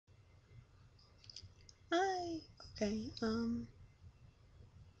Hi. Okay.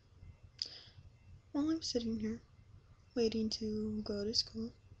 While I'm sitting here waiting to go to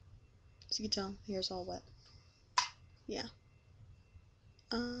school, as you can tell, hair's all wet. Yeah.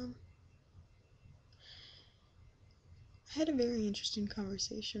 Um, I had a very interesting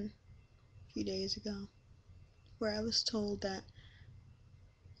conversation a few days ago where I was told that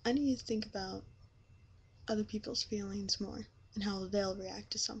I need to think about other people's feelings more and how they'll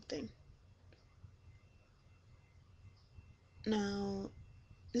react to something. Now,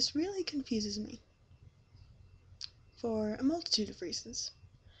 this really confuses me for a multitude of reasons.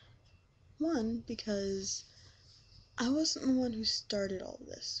 One, because I wasn't the one who started all of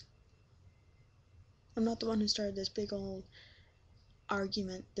this. I'm not the one who started this big old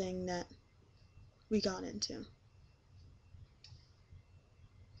argument thing that we got into.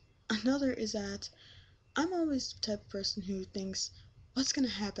 Another is that I'm always the type of person who thinks, what's gonna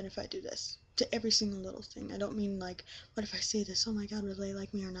happen if I do this? To every single little thing. I don't mean like, what if I say this? Oh my god, will they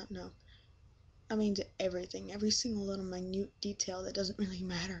like me or not? No. I mean to everything. Every single little minute detail that doesn't really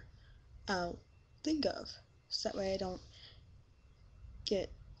matter. I'll think of. So that way I don't get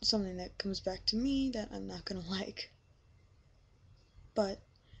something that comes back to me that I'm not gonna like. But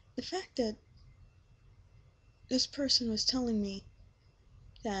the fact that this person was telling me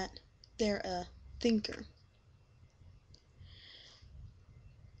that they're a thinker,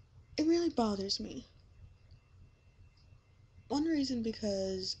 it really bothers me. One reason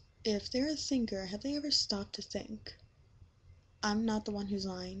because if they're a thinker, have they ever stopped to think? I'm not the one who's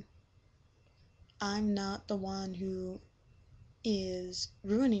lying. I'm not the one who is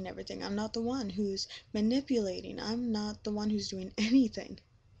ruining everything. I'm not the one who's manipulating. I'm not the one who's doing anything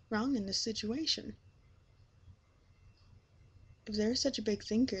wrong in this situation. If they're such a big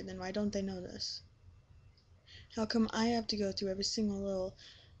thinker, then why don't they know this? How come I have to go through every single little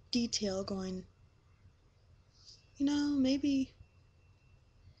detail going, maybe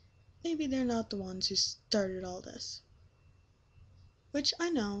they're not the ones who started all this. Which I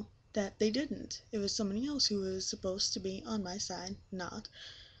know that they didn't. It was somebody else who was supposed to be on my side, not.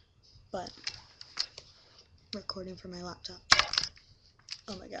 But, recording from my laptop.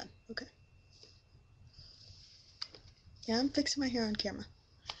 Oh my god, okay. Yeah, I'm fixing my hair on camera.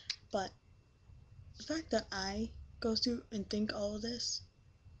 But, the fact that I go through and think all of this,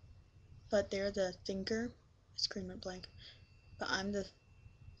 but they're the thinker, my screen went blank, but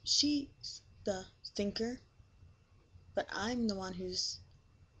she's the thinker, but I'm the one who's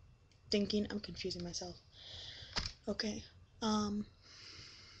thinking. I'm confusing myself. Okay,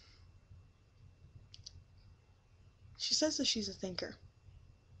 she says that she's a thinker.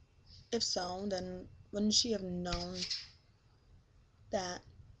 If so, then wouldn't she have known that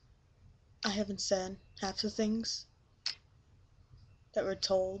I haven't said half the things that were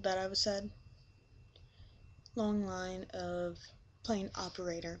told that I was said? Long line of playing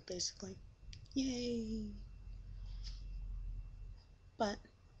operator, basically. Yay! But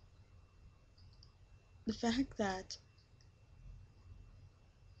the fact that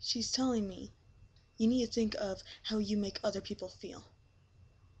she's telling me you need to think of how you make other people feel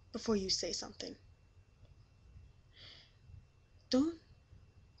before you say something. Don't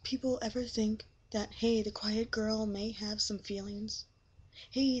people ever think that, hey, the quiet girl may have some feelings?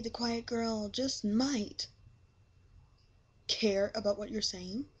 Hey, the quiet girl just might care about what you're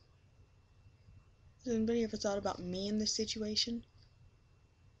saying? Has anybody ever thought about me in this situation?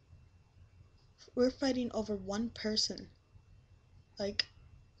 We're fighting over one person. Like,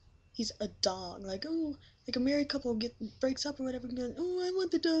 he's a dog. Like, oh, like a married couple breaks up or whatever and goes, oh, I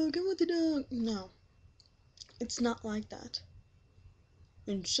want the dog, I want the dog. No. It's not like that.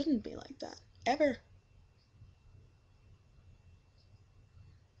 And shouldn't be like that. Ever.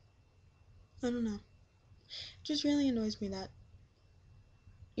 I don't know. It just really annoys me that,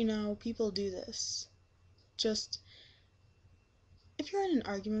 people do this. Just, if you're in an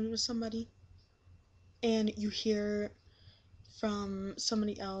argument with somebody and you hear from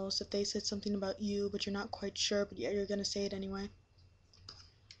somebody else that they said something about you, but you're not quite sure, but yet you're gonna say it anyway,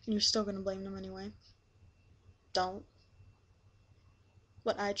 and you're still gonna blame them anyway, don't.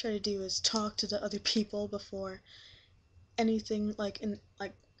 What I try to do is talk to the other people before anything like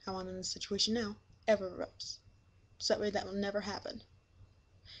how I'm in this situation now ever erupts. So that way that will never happen.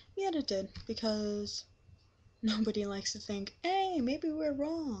 Yet it did, because nobody likes to think, hey, maybe we're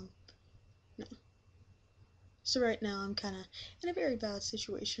wrong. No. So right now I'm kind of in a very bad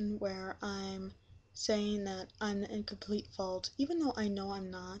situation where I'm saying that I'm the incomplete fault, even though I know I'm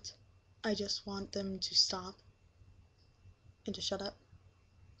not. I just want them to stop and to shut up.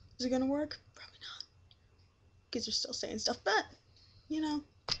 Is it gonna work? Probably not. Kids are still saying stuff, but, you know,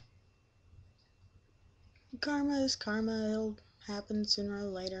 karma is karma. It'll happen sooner or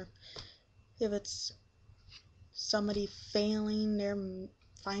later. If it's somebody failing their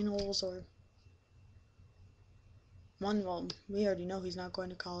finals or one, well, we already know he's not going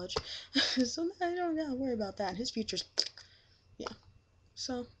to college. So I don't gotta worry about that. His future's, yeah.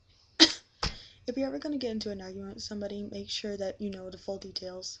 So, if you're ever gonna get into an argument with somebody, make sure that you know the full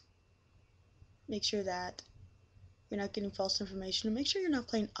details. Make sure that you're not getting false information, and make sure you're not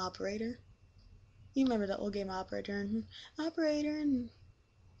playing operator. You remember that old game operator, and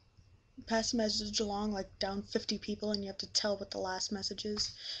pass the message along like down 50 people, and you have to tell what the last message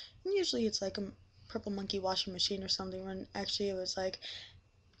is. And usually it's like a purple monkey washing machine or something, when actually it was like,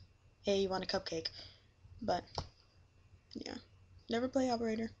 hey, you want a cupcake? But yeah, never play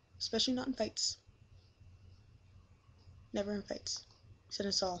operator, especially not in fights. Never in fights. Send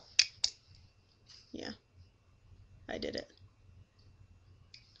us all. Yeah, I did it.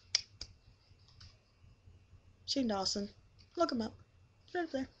 Shane Dawson. Look him up. Right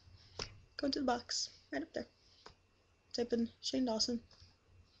up there. Go to the box. Right up there. Type in Shane Dawson.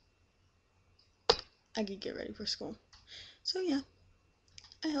 I could get ready for school. So yeah,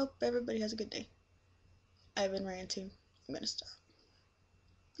 I hope everybody has a good day. I've been ranting. I'm gonna stop.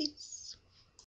 Peace.